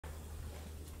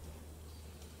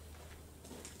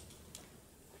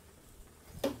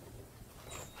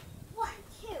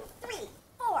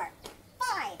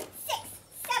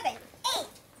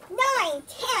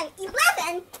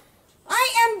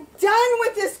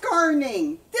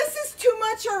gardening. This is too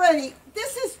much already.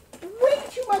 This is way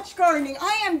too much gardening.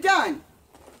 I am done.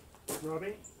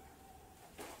 Robbie?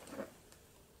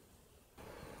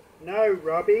 No,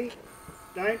 Robbie.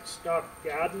 Don't stop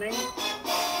gardening.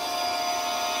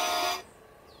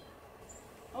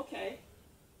 Okay.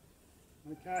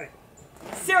 Okay.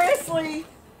 Seriously,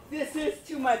 this is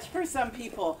too much for some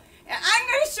people. And I'm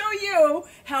going to show you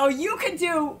how you can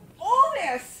do all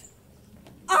this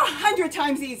 100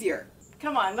 times easier.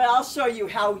 Come on, I'll show you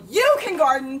how you can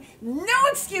garden. No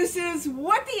excuses.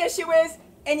 What the issue is,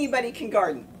 anybody can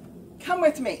garden. Come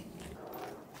with me.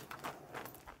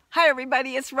 Hi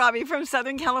everybody, it's Robbie from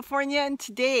Southern California, and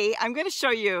today I'm going to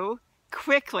show you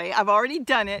quickly, I've already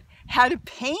done it, how to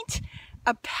paint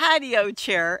a patio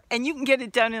chair, and you can get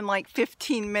it done in like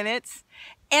 15 minutes.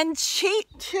 And cheap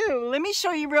too. Let me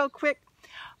show you real quick.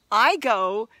 I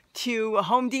go to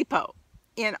Home Depot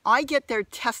and I get their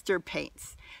tester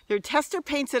paints. Their tester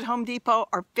paints at Home Depot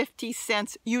are 50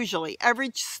 cents usually.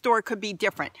 Every store could be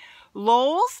different.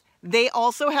 Lowe's, they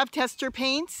also have tester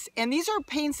paints, and these are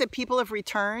paints that people have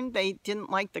returned. They didn't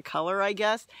like the color, I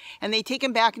guess, and they take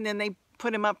them back and then they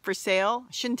put them up for sale.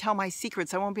 I shouldn't tell my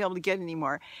secrets. I won't be able to get any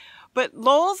more. But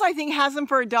Lowe's, I think, has them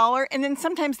for $1, and then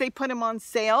sometimes they put them on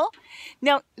sale.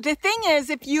 Now, the thing is,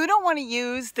 if you don't want to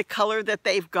use the color that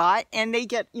they've got, and they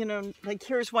get, you know, like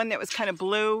here's one that was kind of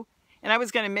blue, and I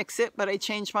was going to mix it, but I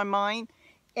changed my mind,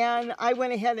 and I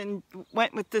went ahead and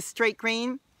went with the straight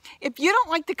green. If you don't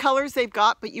like the colors they've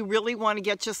got, but you really want to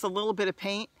get just a little bit of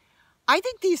paint, I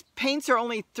think these paints are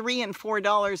only $3 and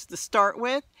 $4 to start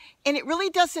with, and it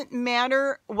really doesn't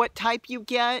matter what type you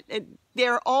get.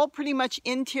 They're all pretty much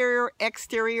interior,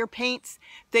 exterior paints.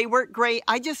 They work great.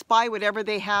 I just buy whatever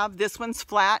they have. This one's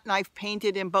flat, and I've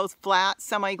painted in both flat,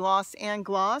 semi-gloss, and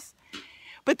gloss.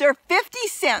 But they're 50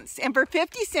 cents, and for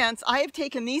 50 cents, I have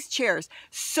taken these chairs.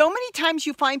 So many times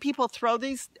you find people throw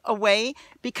these away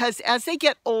because as they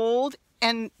get old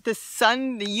and the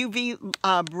sun, the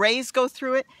UV rays go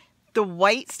through it, the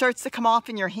white starts to come off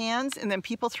in your hands, and then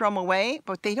people throw them away,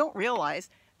 but they don't realize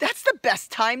that's the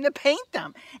best time to paint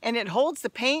them. And it holds the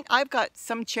paint. I've got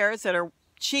some chairs that are,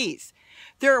 geez,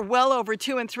 they're well over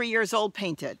 2 and 3 years old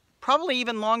painted, probably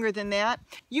even longer than that.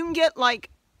 You can get like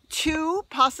 2,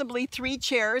 possibly 3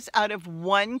 chairs out of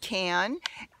 1 can.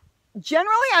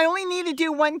 Generally, I only need to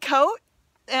do 1 coat,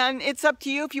 and it's up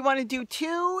to you if you want to do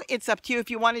 2. It's up to you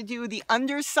if you want to do the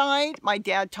underside. My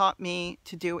dad taught me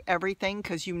to do everything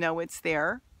because you know it's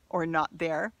there or not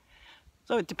there.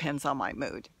 So it depends on my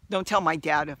mood. Don't tell my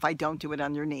dad if I don't do it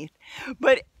underneath.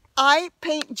 But I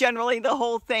paint generally the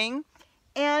whole thing,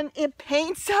 and it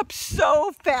paints up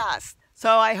so fast.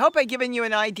 So I hope I've given you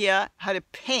an idea how to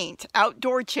paint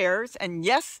outdoor chairs. And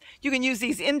yes, you can use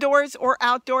these indoors or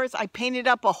outdoors. I painted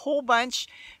up a whole bunch.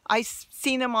 I've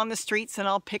seen them on the streets and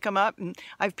I'll pick them up. And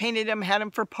I've painted them, had them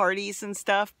for parties and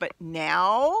stuff. But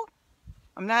now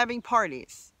I'm not having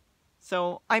parties.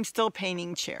 So I'm still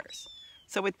painting chairs.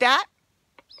 So with that,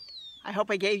 I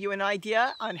hope I gave you an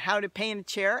idea on how to paint a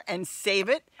chair and save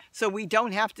it so we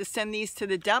don't have to send these to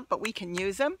the dump, but we can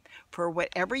use them for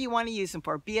whatever you want to use them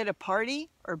for, be it a party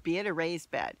or be it a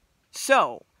raised bed.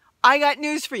 So I got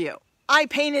news for you. I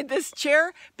painted this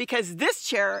chair because this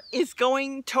chair is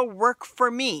going to work for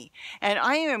me. And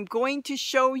I am going to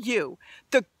show you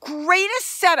the greatest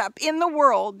setup in the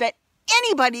world that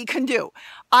anybody can do.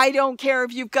 I don't care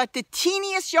if you've got the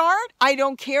teeniest yard. I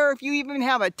don't care if you even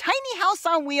have a tiny house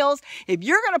on wheels. If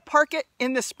you're going to park it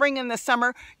in the spring and the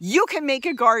summer, you can make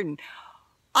a garden.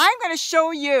 I'm going to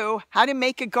show you how to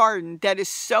make a garden that is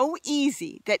so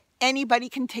easy that anybody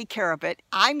can take care of it.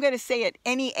 I'm going to say at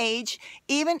any age,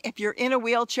 even if you're in a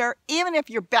wheelchair, even if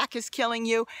your back is killing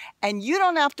you and you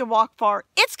don't have to walk far,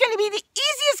 it's going to be the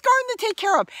easiest garden to take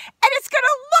care of. And it's going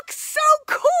to look so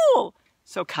cool.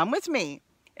 So come with me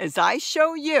as I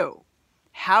show you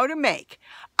how to make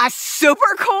a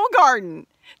super cool garden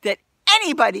that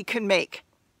anybody can make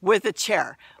with a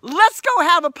chair. Let's go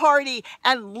have a party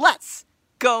and let's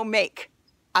go make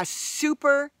a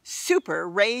super, super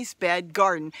raised bed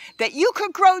garden that you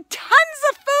could grow tons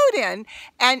of food in,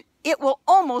 and it will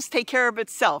almost take care of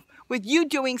itself with you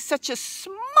doing such a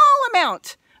small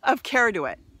amount of care to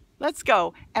it. Let's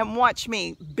go and watch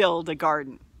me build a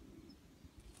garden.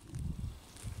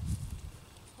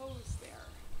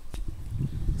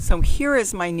 So here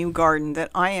is my new garden that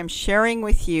I am sharing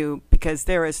with you because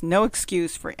there is no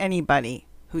excuse for anybody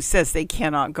who says they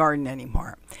cannot garden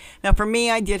anymore. Now for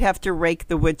me, I did have to rake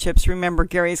the wood chips. Remember,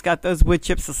 Gary's got those wood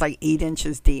chips that's like 8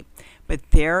 inches deep. But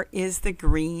there is the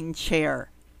green chair.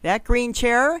 That green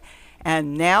chair,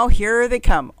 and now here they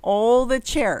come, all the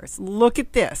chairs. Look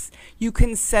at this. You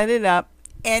can set it up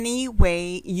any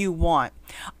way you want.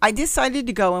 I decided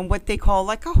to go in what they call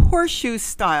like a horseshoe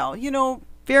style, you know,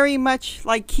 very much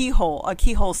like a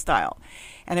keyhole style.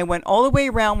 And I went all the way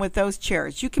around with those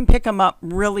chairs. You can pick them up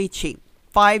really cheap,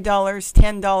 $5,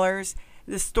 $10.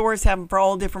 The stores have them for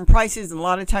all different prices, and a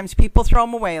lot of times people throw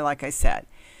them away, like I said.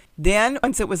 Then,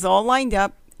 once it was all lined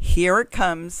up, here it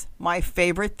comes, my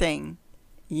favorite thing.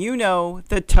 You know,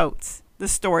 the totes, the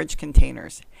storage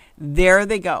containers. There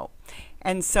they go.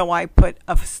 And so I put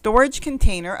a storage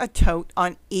container, a tote,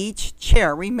 on each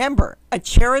chair. Remember, a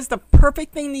chair is the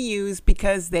perfect thing to use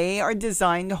because they are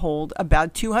designed to hold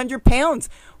about 200 pounds.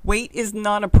 Weight is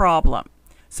not a problem.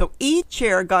 So each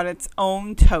chair got its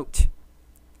own tote.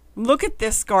 Look at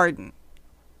this garden.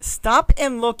 Stop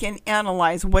and look and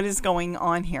analyze what is going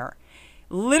on here.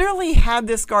 Literally had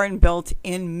this garden built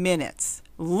in minutes.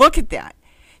 Look at that.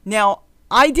 Now,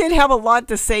 I did have a lot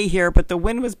to say here, but the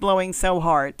wind was blowing so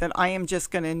hard that I am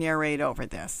just going to narrate over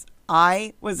this.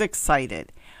 I was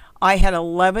excited. I had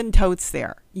 11 totes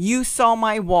there. You saw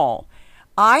my wall.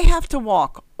 I have to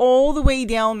walk all the way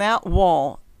down that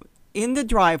wall in the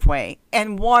driveway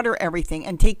and water everything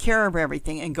and take care of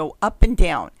everything and go up and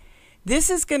down. This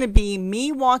is going to be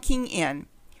me walking in,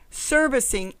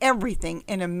 servicing everything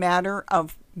in a matter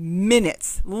of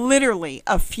minutes, literally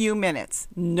a few minutes.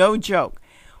 No joke.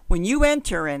 When you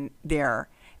enter in there,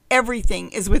 everything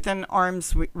is within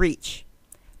arm's reach.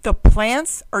 The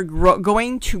plants are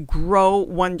going to grow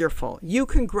wonderful. You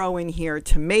can grow in here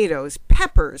tomatoes,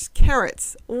 peppers,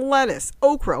 carrots, lettuce,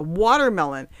 okra,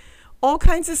 watermelon, all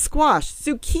kinds of squash,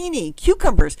 zucchini,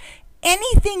 cucumbers,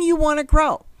 anything you want to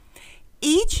grow.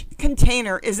 Each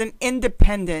container is an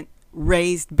independent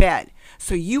raised bed,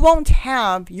 so you won't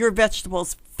have your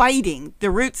vegetables fighting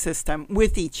the root system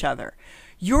with each other.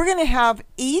 You're going to have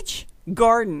each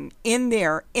garden in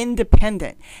there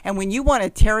independent. And when you want to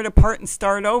tear it apart and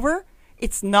start over,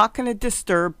 it's not going to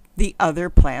disturb the other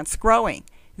plants growing.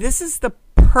 This is the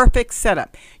perfect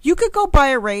setup. You could go buy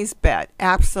a raised bed.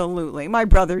 Absolutely. My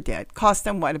brother did. Cost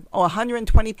him what?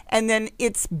 $120. And then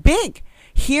it's big.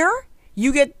 Here,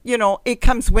 you get, it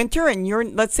comes winter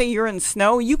and let's say you're in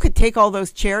snow. You could take all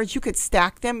those chairs. You could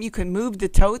stack them. You could move the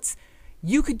totes.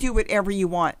 You could do whatever you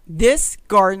want. This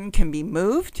garden can be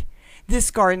moved. This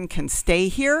garden can stay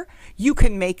here. You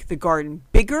can make the garden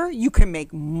bigger. You can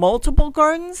make multiple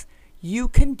gardens. You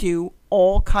can do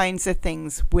all kinds of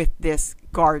things with this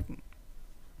garden.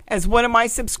 As one of my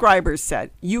subscribers said,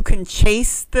 you can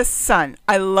chase the sun.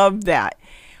 I love that.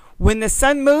 When the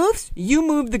sun moves, you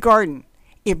move the garden.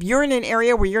 If you're in an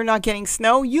area where you're not getting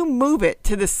snow, you move it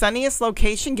to the sunniest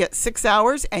location, get 6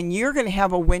 hours, and you're going to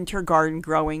have a winter garden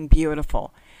growing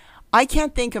beautiful. I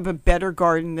can't think of a better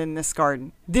garden than this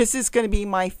garden. This is going to be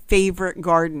my favorite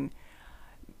garden.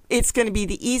 It's going to be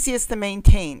the easiest to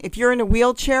maintain. If you're in a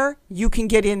wheelchair, you can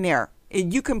get in there.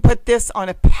 You can put this on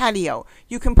a patio.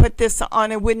 You can put this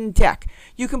on a wooden deck.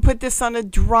 You can put this on a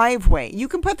driveway. You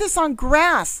can put this on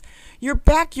grass, your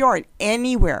backyard,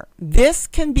 anywhere. This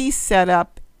can be set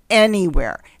up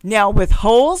anywhere. Now with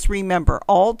holes, remember,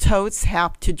 all totes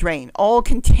have to drain. All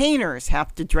containers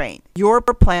have to drain. Your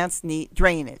plants need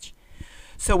drainage.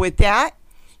 So with that,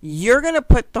 you're going to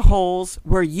put the holes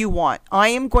where you want. I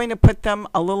am going to put them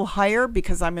a little higher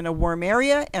because I'm in a warm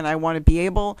area and I want to be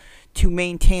able to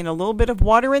maintain a little bit of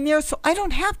water in there so I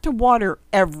don't have to water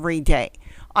every day.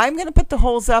 I'm going to put the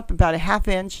holes up about a 1/2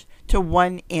 inch to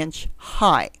 1 inch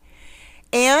high.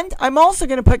 And I'm also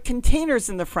going to put containers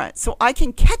in the front so I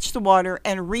can catch the water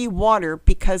and re-water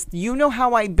because you know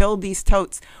how I build these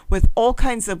totes with all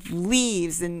kinds of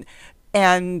leaves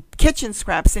and kitchen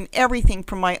scraps and everything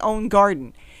from my own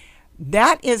garden.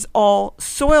 That is all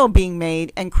soil being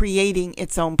made and creating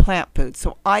its own plant food.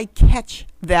 So I catch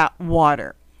that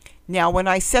water. Now, when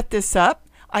I set this up,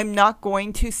 I'm not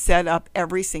going to set up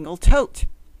every single tote.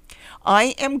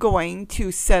 I am going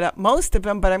to set up most of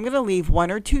them, but I'm going to leave 1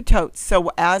 or 2 totes.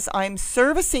 So as I'm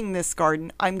servicing this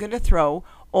garden, I'm going to throw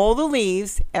all the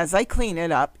leaves as I clean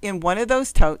it up in one of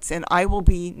those totes, and I will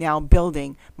be now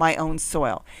building my own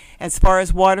soil. As far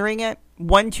as watering it,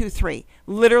 1, 2, 3.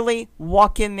 Literally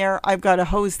walk in there. I've got a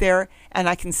hose there and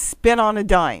I can spin on a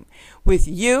dime. With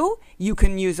you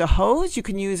can use a hose, you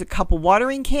can use a couple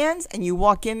watering cans, and you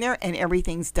walk in there and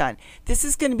everything's done. This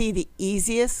is going to be the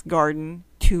easiest garden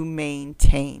to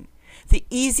maintain, the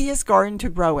easiest garden to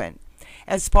grow in.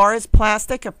 As far as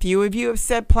plastic, a few of you have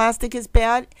said plastic is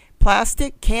bad.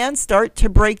 Plastic can start to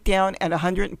break down at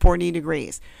 140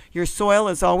 degrees. Your soil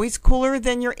is always cooler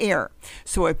than your air.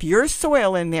 So if your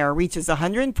soil in there reaches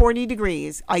 140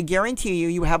 degrees, I guarantee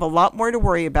you have a lot more to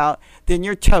worry about than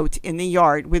your tote in the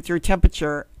yard with your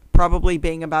temperature probably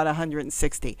being about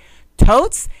 160.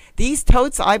 totes. These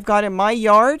totes I've got in my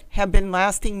yard have been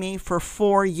lasting me for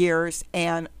 4 years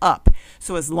and up.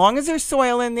 So as long as there's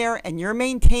soil in there and you're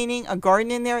maintaining a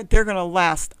garden in there, they're going to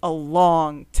last a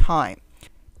long time.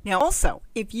 Now also,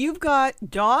 if you've got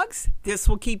dogs, this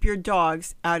will keep your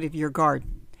dogs out of your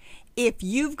garden. If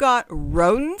you've got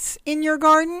rodents in your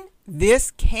garden,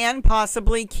 this can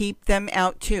possibly keep them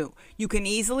out too. You can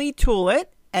easily tool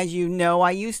it. As you know,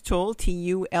 I use Tulle,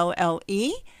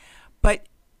 T-U-L-L-E, but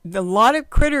a lot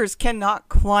of critters cannot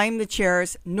climb the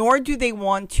chairs, nor do they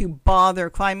want to bother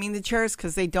climbing the chairs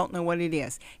because they don't know what it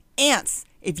is. Ants.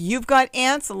 If you've got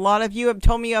ants, a lot of you have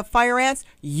told me you have fire ants,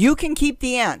 you can keep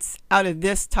the ants out of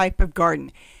this type of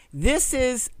garden. This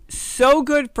is so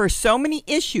good for so many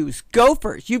issues.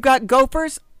 Gophers. You've got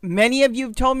gophers. Many of you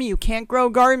have told me you can't grow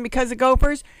a garden because of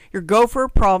gophers. Your gopher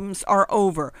problems are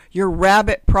over. Your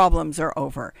rabbit problems are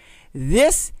over.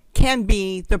 This can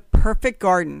be the perfect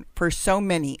garden for so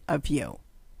many of you.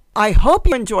 I hope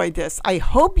you enjoyed this. I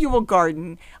hope you will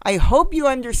garden. I hope you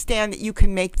understand that you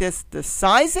can make this the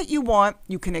size that you want.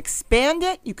 You can expand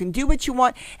it. You can do what you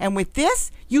want. And with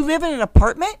this, you live in an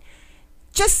apartment.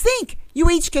 Just think, you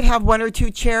each could have 1 or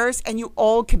 2 chairs and you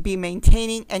all could be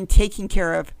maintaining and taking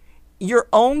care of your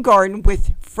own garden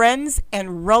with friends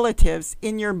and relatives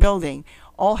in your building,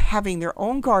 all having their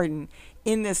own garden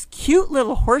in this cute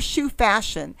little horseshoe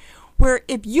fashion where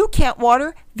if you can't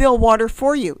water, they'll water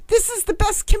for you. This is the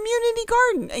best community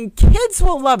garden and kids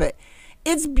will love it.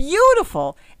 It's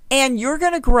beautiful and you're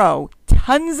going to grow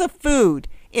tons of food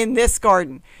in this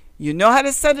garden. You know how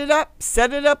to set it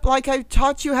up like I've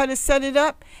taught you how to set it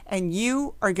up, and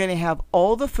you are going to have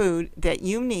all the food that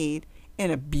you need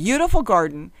in a beautiful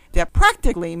garden that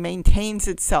practically maintains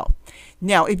itself.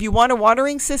 Now, if you want a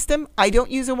watering system, I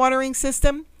don't use a watering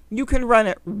system. You can run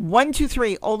it 1, 2,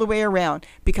 3 all the way around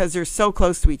because they're so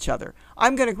close to each other.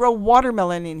 I'm going to grow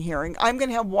watermelon in here, and I'm going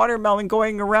to have watermelon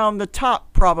going around the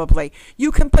top probably.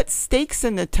 You can put stakes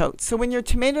in the totes, so when your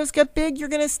tomatoes get big, you're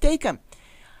going to stake them.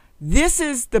 This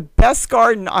is the best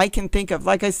garden I can think of.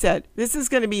 Like I said, this is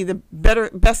going to be the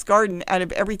best garden out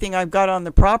of everything I've got on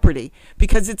the property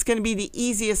because it's going to be the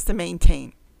easiest to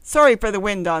maintain. Sorry for the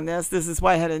wind on this. This is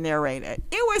why I had to narrate it.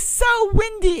 It was so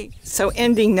windy. So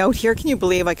ending note here. Can you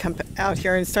believe I come out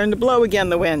here and it's starting to blow again,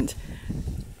 the wind?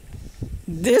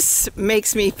 This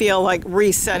makes me feel like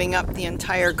resetting up the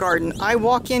entire garden. I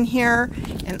walk in here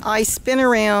and I spin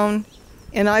around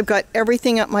and I've got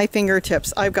everything at my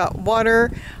fingertips. I've got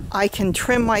water. I can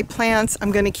trim my plants.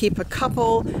 I'm going to keep a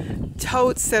couple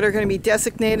totes that are going to be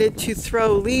designated to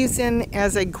throw leaves in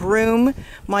as I groom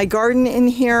my garden in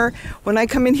here. When I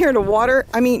come in here to water,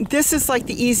 I mean, this is like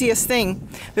the easiest thing.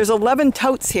 There's 11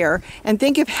 totes here, and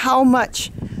think of how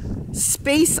much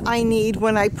space I need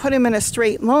when I put them in a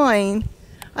straight line.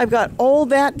 I've got all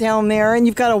that down there, and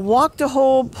you've got to walk the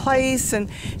whole place, and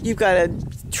you've got to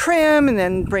trim and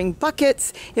then bring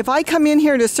buckets. If I come in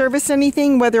here to service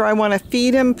anything, whether I want to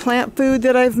feed them plant food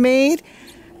that I've made,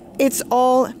 it's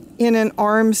all in an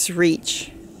arm's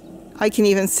reach. I can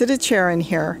even sit a chair in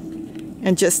here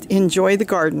and just enjoy the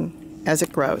garden as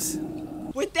it grows.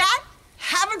 With that,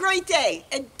 have a great day,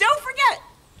 and don't forget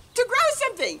to grow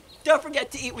something. Don't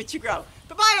forget to eat what you grow.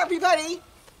 Bye-bye, everybody.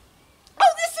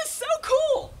 Oh, this is so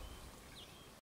cool.